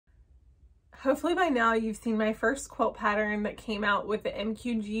Hopefully by now you've seen my first quilt pattern that came out with the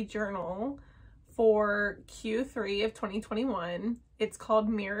MQG journal for Q3 of 2021. It's called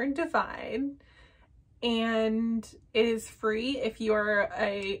Mirrored Divide, and it is free if you are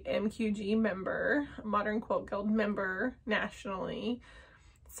a MQG member, a Modern Quilt Guild member nationally.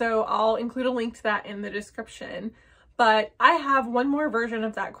 So I'll include a link to that in the description. But I have one more version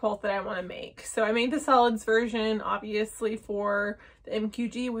of that quilt that I want to make. So I made the solids version, obviously, for the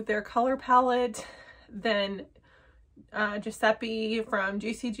MQG with their color palette. Then Giuseppe from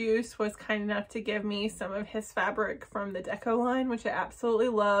Juicy Juice was kind enough to give me some of his fabric from the Deco line, which I absolutely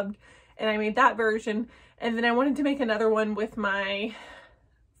loved. And I made that version. And then I wanted to make another one with my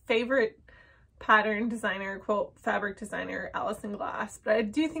favorite pattern designer, quilt fabric designer, Alison Glass. But I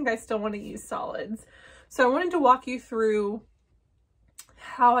do think I still want to use solids. So I wanted to walk you through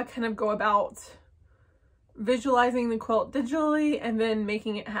how I kind of go about visualizing the quilt digitally and then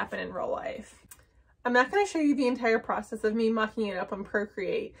making it happen in real life. I'm not going to show you the entire process of me mocking it up on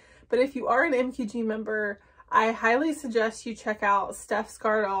Procreate, but if you are an MQG member, I highly suggest you check out Steph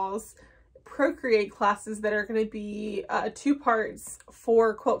Skardal's Procreate classes that are going to be 2 parts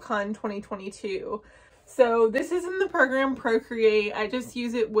for QuiltCon 2022. So this is in the program Procreate. I just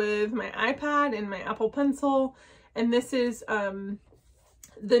use it with my iPad and my Apple Pencil. And this is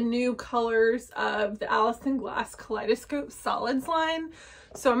the new colors of the Alison Glass Kaleidoscope solids line.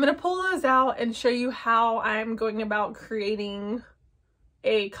 So I'm going to pull those out and show you how I'm going about creating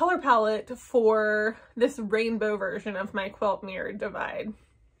a color palette for this rainbow version of my quilt Mirrored Divide.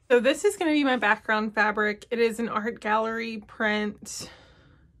 So this is going to be my background fabric. It is an art gallery print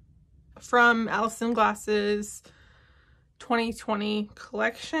from Alison Glass's 2020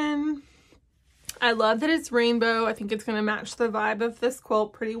 collection. I love that it's rainbow. I think it's going to match the vibe of this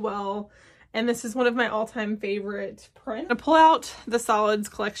quilt pretty well. And this is one of my all-time favorite prints. I'm going to pull out the solids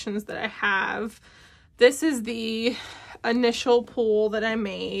collections that I have. This is the initial pool that I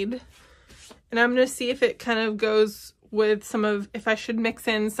made. And I'm going to see if it kind of goes with some of, if I should mix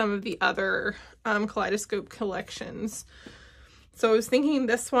in some of the other Kaleidoscope collections. So I was thinking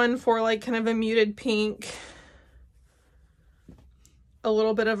this one for like kind of a muted pink, a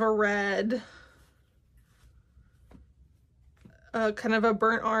little bit of a red, kind of a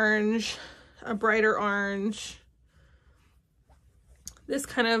burnt orange, a brighter orange, this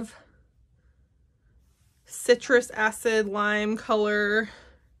kind of citrus acid lime color.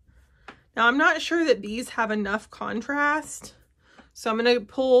 Now I'm not sure that these have enough contrast, so I'm going to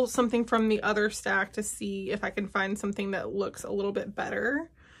pull something from the other stack to see if I can find something that looks a little bit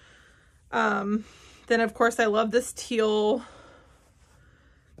better. Then of course I love this teal.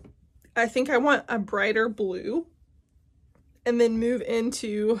 I think I want a brighter blue and then move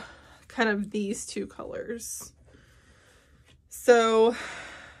into kind of these 2 colors. So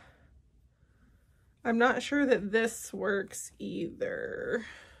I'm not sure that this works either.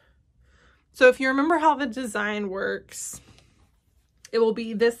 So if you remember how the design works, it will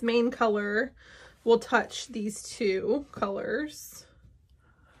be this main color will touch these 2 colors.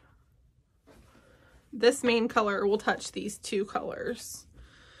 This main color will touch these 2 colors.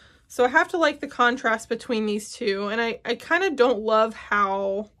 So I have to like the contrast between these 2, and I kind of don't love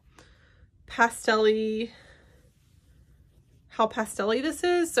how pastel-y this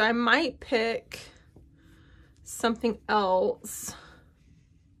is, so I might pick something else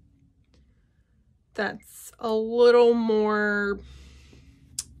that's a little more,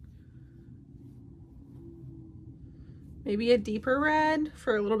 maybe a deeper red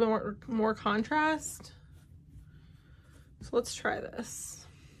for a little bit more contrast. So let's try this.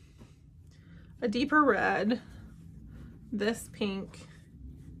 A deeper red, this pink.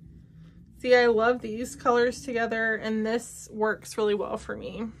 See, I love these colors together, and this works really well for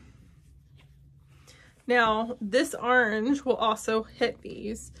me. Now, this orange will also hit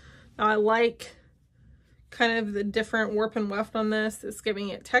these. Now, I like kind of the different warp and weft on this. It's giving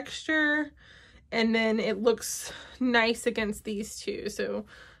it texture, and then it looks nice against these 2. So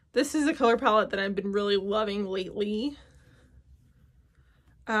this is a color palette that I've been really loving lately.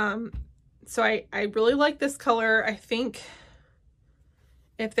 So I really like this color. I think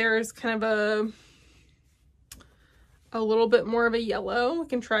if there's kind of a little bit more of a yellow, we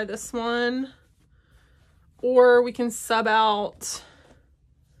can try this one. Or we can sub out,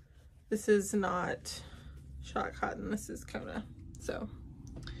 this is not shot cotton, this is Kona. So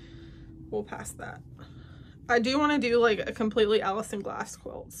we'll pass that. I do want to do like a completely Alison Glass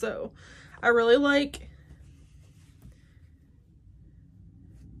quilt. So I really like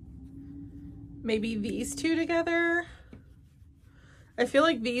maybe these 2 together. I feel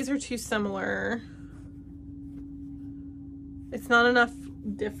like these are too similar. It's not enough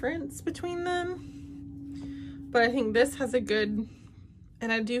difference between them. But I think this has a good,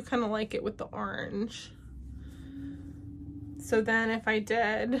 and I do kind of like it with the orange. So then if I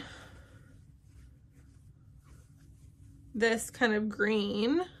did this kind of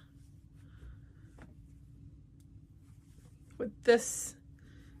green with this,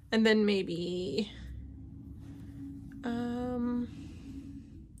 and then maybe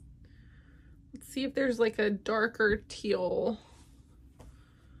let's see if there's like a darker teal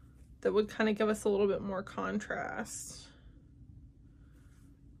that would kind of give us a little bit more contrast.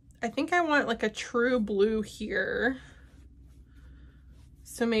 I think I want like a true blue here.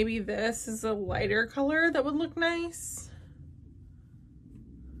 So maybe this is a lighter color that would look nice.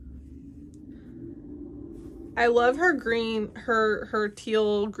 I love her green, her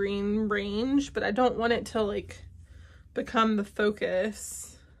teal green range, but I don't want it to like become the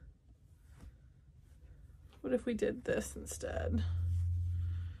focus. What if we did this instead?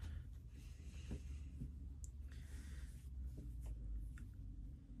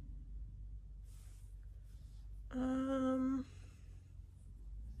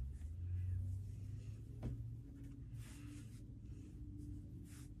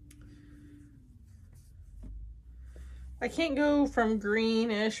 I can't go from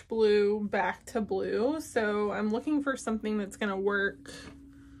greenish blue back to blue, so I'm looking for something that's gonna work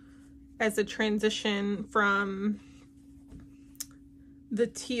as a transition from the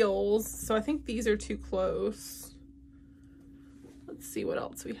teals. So I think these are too close. Let's see what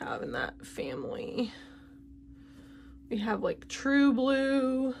else we have in that family. We have like true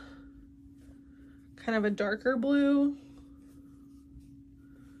blue, kind of a darker blue,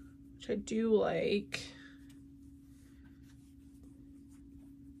 which I do like.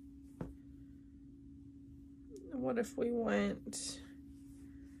 What if we went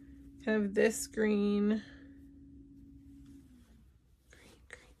kind of this green, green.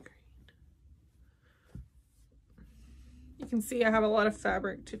 You can see I have a lot of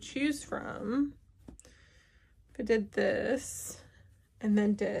fabric to choose from. If I did this and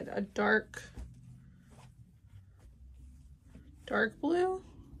then did a dark blue,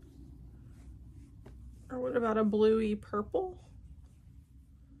 or what about a bluey purple?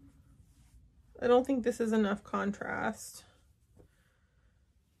 I don't think this is enough contrast.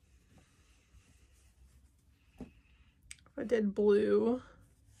 If I did blue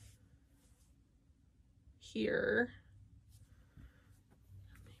here,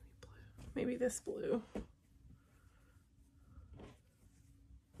 maybe this blue.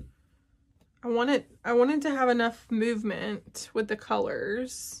 I wanted to have enough movement with the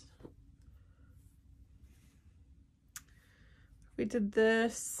colors. We did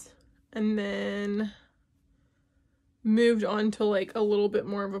this and then moved on to like a little bit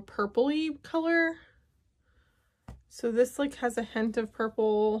more of a purpley color. So this like has a hint of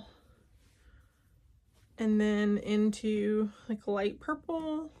purple and then into like light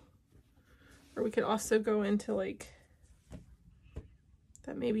purple, or we could also go into like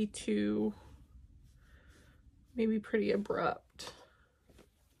that, maybe pretty abrupt.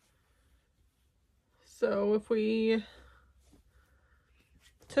 So if we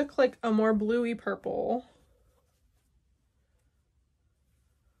took like a more bluey purple,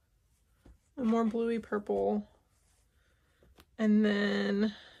 and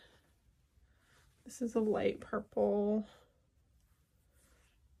then this is a light purple.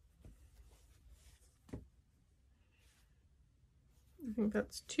 I think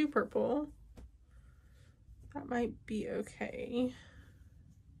that's too purple. That might be okay.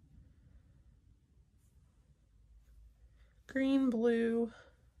 Green, blue,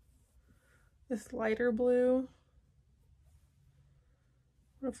 this lighter blue.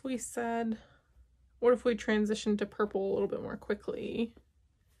 What if we transitioned to purple a little bit more quickly?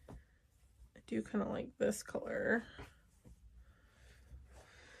 I do kind of like this color.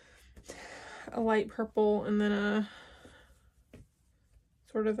 A light purple and then a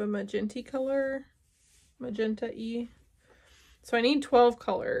sort of a magenta color, magenta-y. So I need 12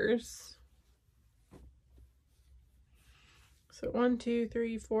 colors. So 1, 2,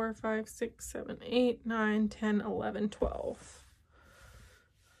 3, 4, 5, 6, 7, 8, 9, 10, 11, 12.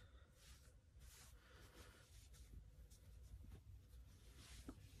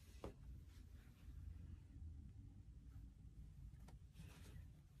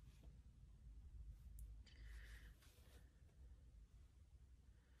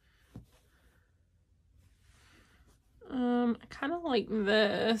 I kind of like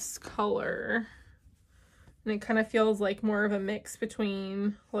this color, and it kind of feels like more of a mix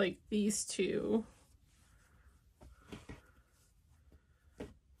between like these two.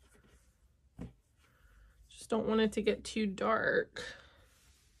 Just don't want it to get too dark.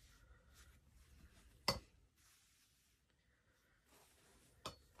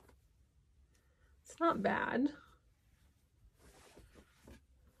 not bad.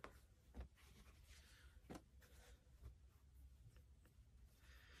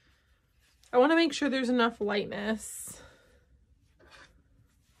 I want to make sure there's enough lightness.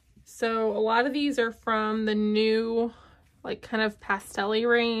 So a lot of these are from the new, like, kind of pastel-y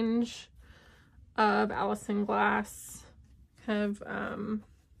range of Alison Glass. Kind of,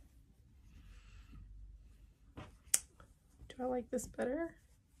 do I like this better?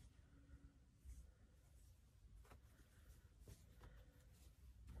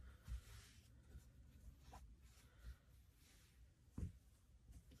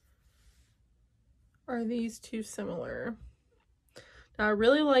 Are these too similar? Now I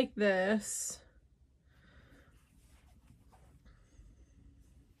really like this.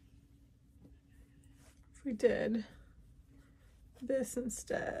 If we did this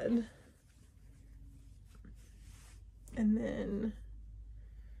instead, and then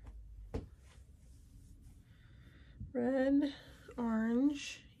red,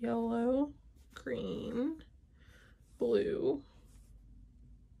 orange, yellow, green, blue,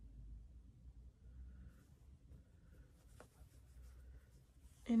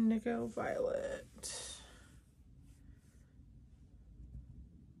 indigo, violet.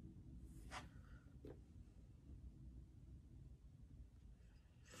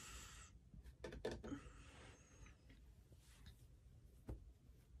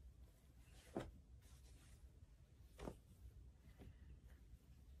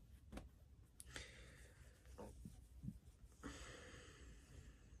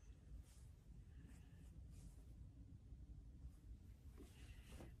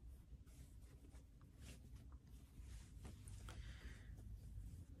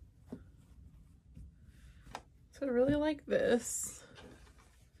 So I really like this.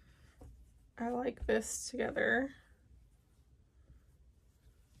 I like this together.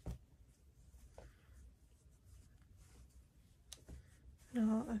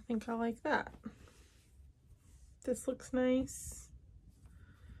 No, I think I like that. This looks nice.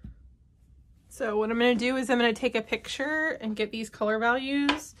 So what I'm going to do is I'm going to take a picture and get these color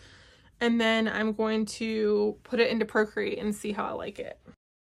values, and then I'm going to put it into Procreate and see how I like it.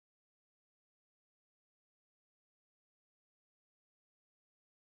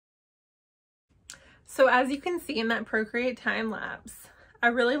 So as you can see in that Procreate time lapse, I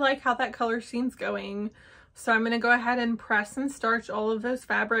really like how that color scheme's going. So I'm going to go ahead and press and starch all of those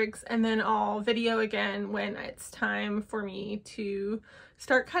fabrics, and then I'll video again when it's time for me to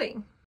start cutting.